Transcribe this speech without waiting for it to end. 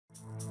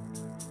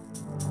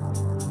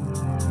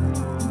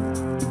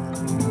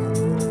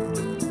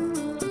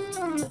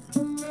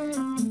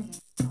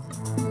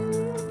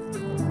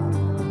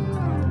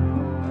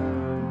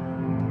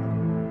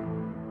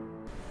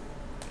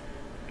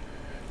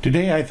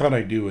Today I thought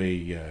I'd do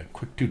a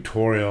quick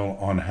tutorial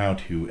on how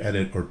to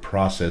edit or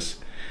process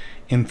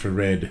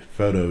infrared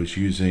photos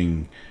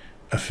using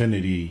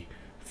Affinity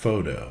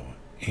Photo.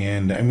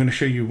 And I'm going to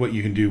show you what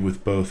you can do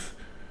with both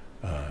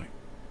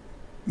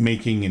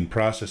making and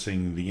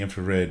processing the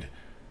infrared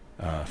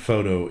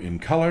photo in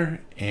color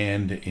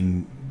and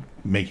in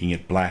making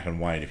it black and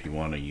white if you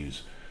want to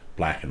use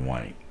black and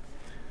white.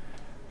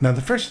 Now the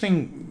first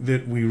thing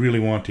that we really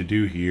want to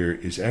do here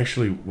is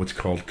actually what's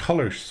called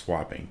color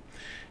swapping.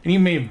 And you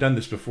may have done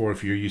this before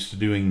if you're used to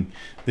doing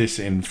this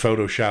in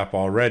Photoshop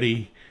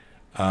already,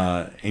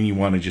 and you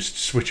want to just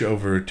switch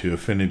over to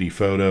Affinity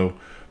Photo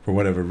for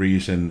whatever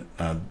reason.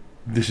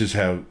 This is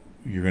how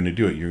you're going to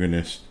do it. You're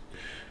going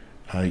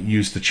to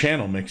use the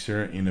channel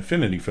mixer in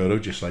Affinity Photo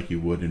just like you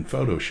would in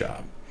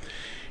Photoshop.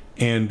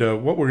 And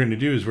what we're going to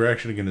do is we're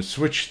actually going to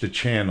switch the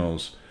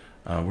channels.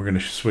 We're going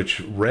to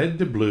switch red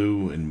to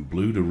blue and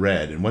blue to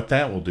red. And what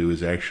that will do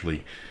is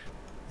actually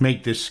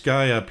make this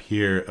sky up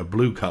here a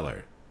blue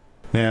color.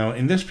 Now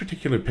in this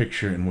particular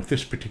picture and with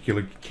this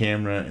particular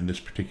camera and this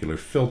particular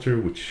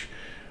filter, which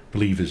I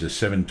believe is a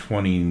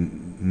 720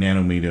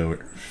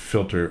 nanometer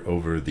filter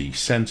over the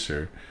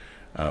sensor,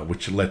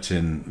 which lets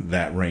in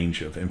that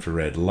range of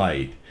infrared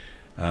light,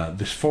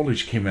 this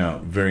foliage came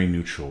out very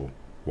neutral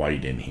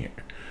white in here.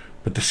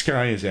 But the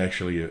sky is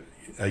actually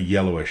a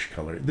yellowish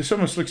color. This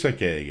almost looks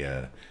like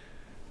a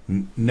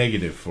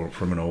negative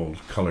from an old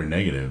color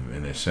negative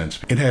in a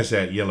sense. It has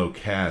that yellow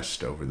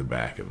cast over the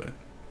back of it.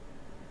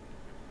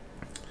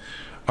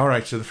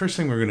 Alright, so the first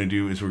thing we're going to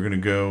do is we're going to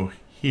go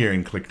here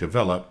and click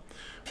Develop,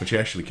 which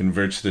actually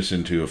converts this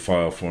into a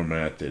file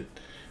format that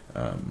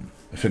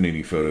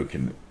Affinity Photo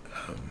can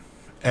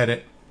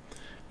edit,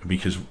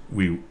 because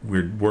we're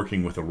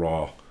working with a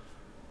raw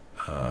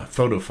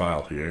photo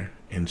file here,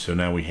 and so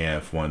now we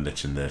have one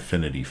that's in the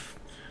Affinity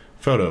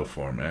Photo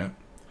format.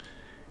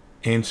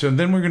 And so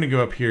then we're going to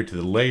go up here to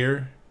the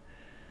layer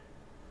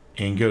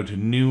and go to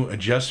New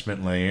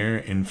Adjustment Layer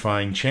and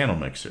find Channel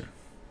Mixer.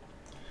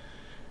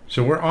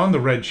 So we're on the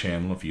red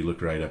channel. If you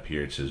look right up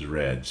here, it says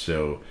red.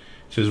 So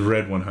it says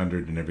red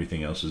 100 and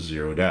everything else is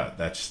zeroed out.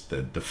 That's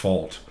the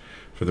default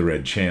for the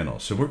red channel.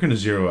 So we're going to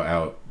zero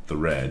out the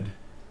red.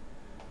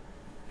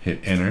 Hit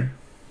enter.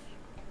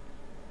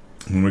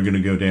 And we're going to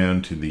go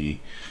down to the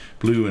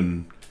blue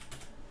and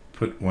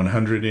put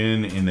 100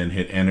 in and then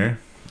hit enter.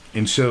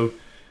 And so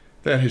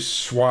that has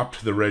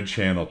swapped the red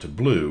channel to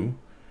blue.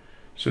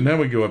 So now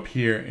we go up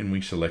here and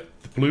we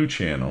select the blue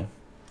channel.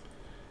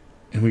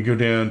 And we go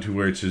down to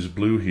where it says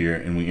blue here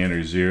and we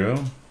enter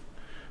 0,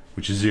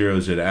 which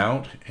zeroes it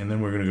out. And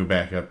then we're going to go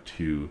back up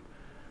to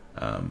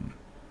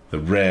the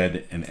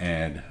red and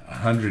add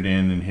 100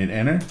 in and hit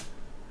enter.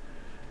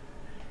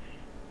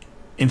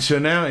 And so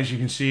now, as you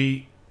can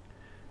see,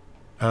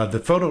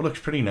 the photo looks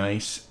pretty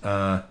nice.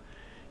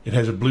 It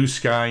has a blue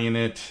sky in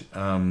it.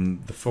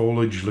 The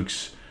foliage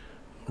looks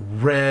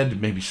red,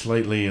 maybe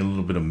slightly a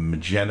little bit of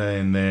magenta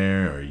in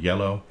there, or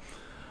yellow.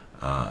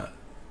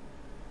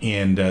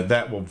 And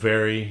that will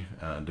vary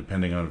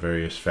depending on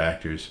various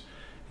factors.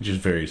 It just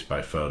varies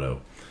by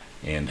photo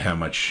and how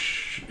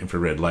much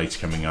infrared light's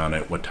coming on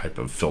it, what type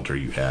of filter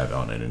you have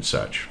on it and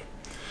such.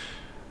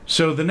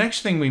 So the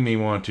next thing we may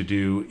want to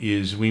do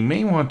is we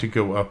may want to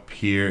go up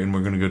here and we're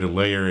going to go to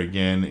layer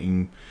again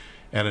and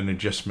add an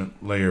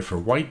adjustment layer for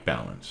white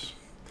balance.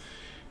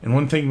 And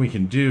one thing we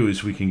can do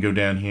is we can go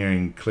down here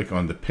and click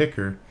on the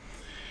picker,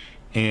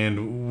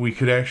 and we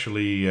could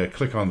actually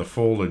click on the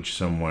foliage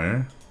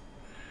somewhere.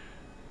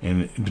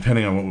 And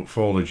depending on what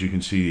foliage, you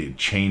can see it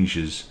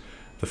changes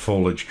the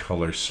foliage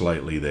color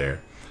slightly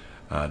there,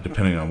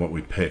 depending on what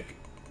we pick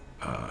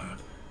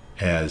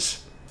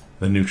as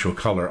the neutral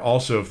color.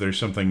 Also, if there's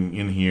something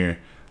in here,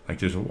 like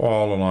there's a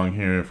wall along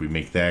here, if we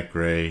make that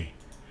gray,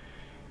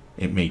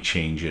 it may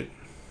change it.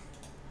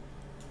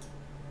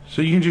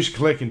 So you can just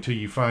click until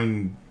you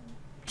find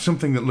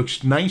something that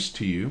looks nice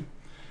to you.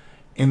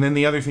 And then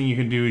the other thing you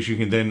can do is you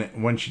can then,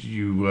 once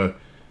you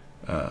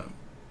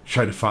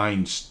try to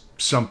find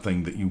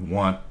something that you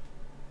want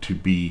to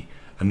be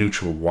a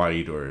neutral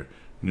white or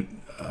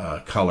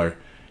color,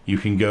 you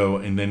can go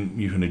and then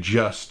you can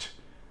adjust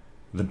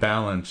the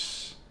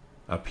balance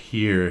up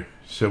here.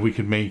 So we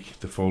could make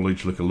the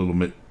foliage look a little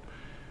bit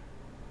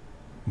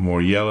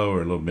more yellow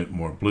or a little bit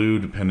more blue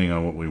depending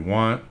on what we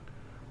want.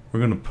 We're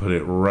going to put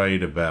it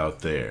right about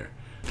there.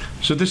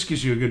 So this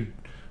gives you a good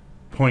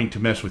point to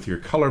mess with your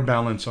color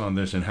balance on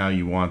this and how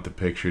you want the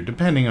picture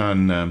depending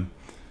on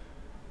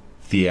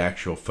the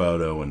actual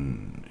photo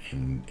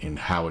and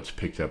how it's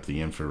picked up the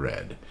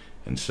infrared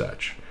and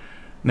such.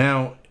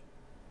 Now,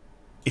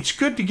 it's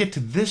good to get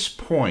to this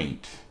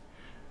point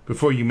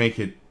before you make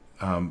it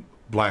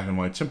black and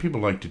white. Some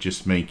people like to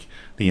just make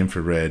the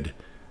infrared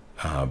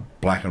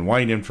black and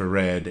white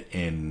infrared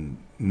and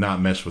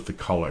not mess with the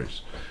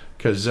colors,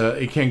 because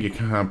it can get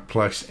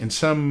complex, and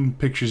some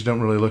pictures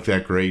don't really look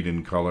that great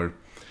in color.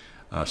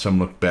 Some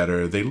look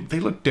better. They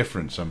look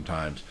different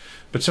sometimes,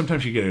 but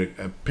sometimes you get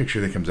a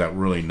picture that comes out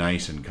really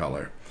nice in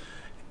color,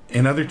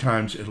 and other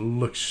times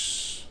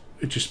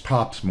it just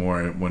pops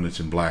more when it's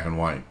in black and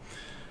white.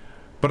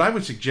 But I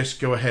would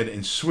suggest go ahead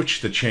and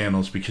switch the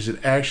channels, because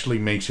it actually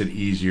makes it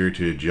easier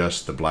to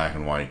adjust the black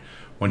and white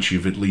once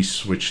you've at least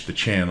switched the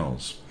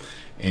channels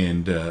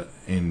and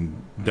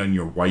done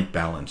your white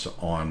balance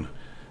on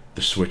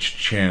the switched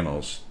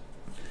channels.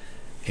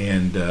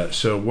 And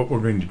so what we're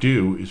going to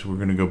do is we're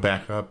going to go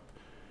back up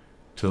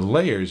to the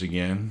layers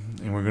again,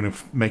 and we're going to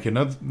make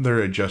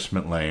another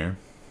adjustment layer,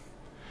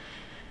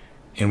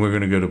 and we're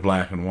going to go to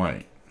black and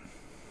white.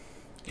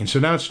 And so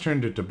now it's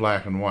turned it to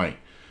black and white.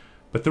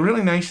 But the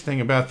really nice thing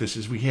about this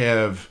is we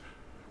have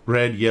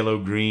red, yellow,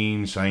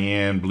 green,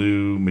 cyan,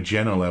 blue,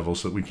 magenta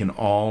levels that we can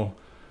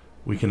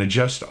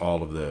adjust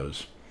all of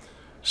those.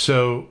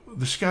 So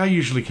the sky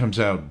usually comes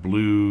out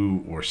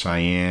blue or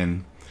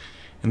cyan.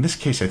 In this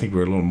case, I think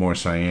we're a little more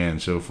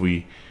cyan. So if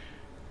we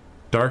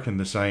darken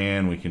the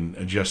cyan, we can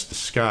adjust the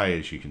sky,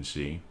 as you can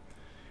see.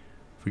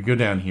 If we go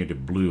down here to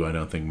blue, I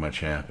don't think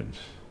much happens.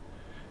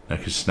 Now,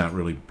 because it's not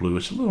really blue,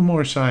 it's a little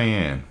more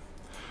cyan.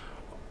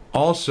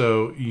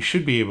 Also, you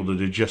should be able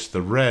to adjust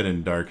the red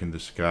and darken the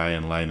sky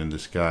and lighten the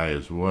sky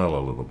as well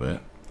a little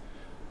bit,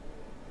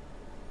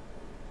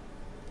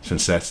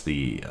 since that's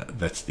the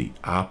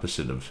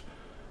opposite of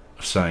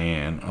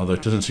cyan, although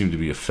it doesn't seem to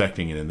be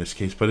affecting it in this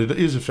case, but it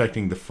is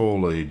affecting the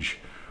foliage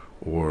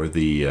or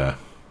the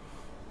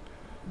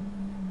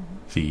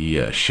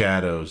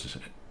shadows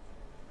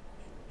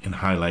and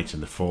highlights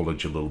in the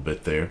foliage a little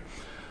bit there.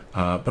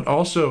 But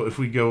also, if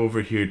we go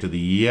over here to the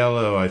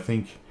yellow, I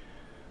think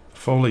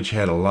foliage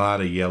had a lot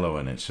of yellow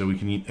in it, so we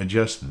can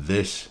adjust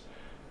this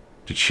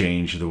to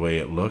change the way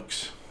it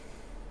looks.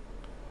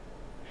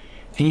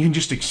 And you can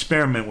just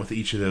experiment with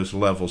each of those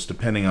levels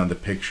depending on the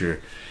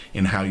picture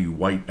and how you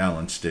white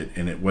balanced it,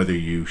 and whether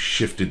you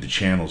shifted the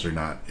channels or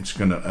not. It's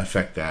going to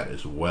affect that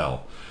as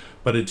well.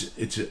 But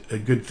it's a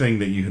good thing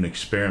that you can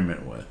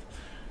experiment with.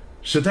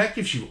 So that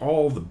gives you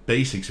all the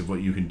basics of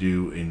what you can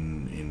do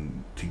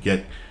to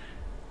get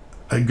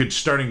a good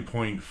starting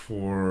point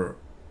for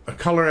a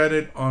color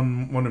edit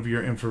on one of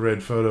your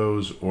infrared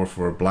photos, or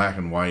for a black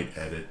and white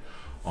edit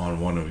on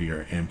one of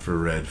your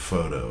infrared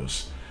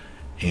photos.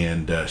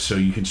 And so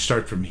you can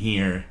start from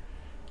here,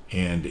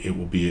 and it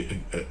will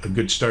be a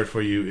good start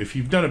for you. If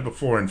you've done it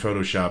before in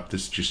Photoshop,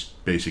 this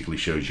just basically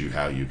shows you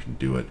how you can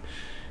do it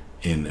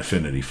in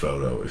Affinity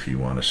Photo if you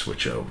want to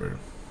switch over.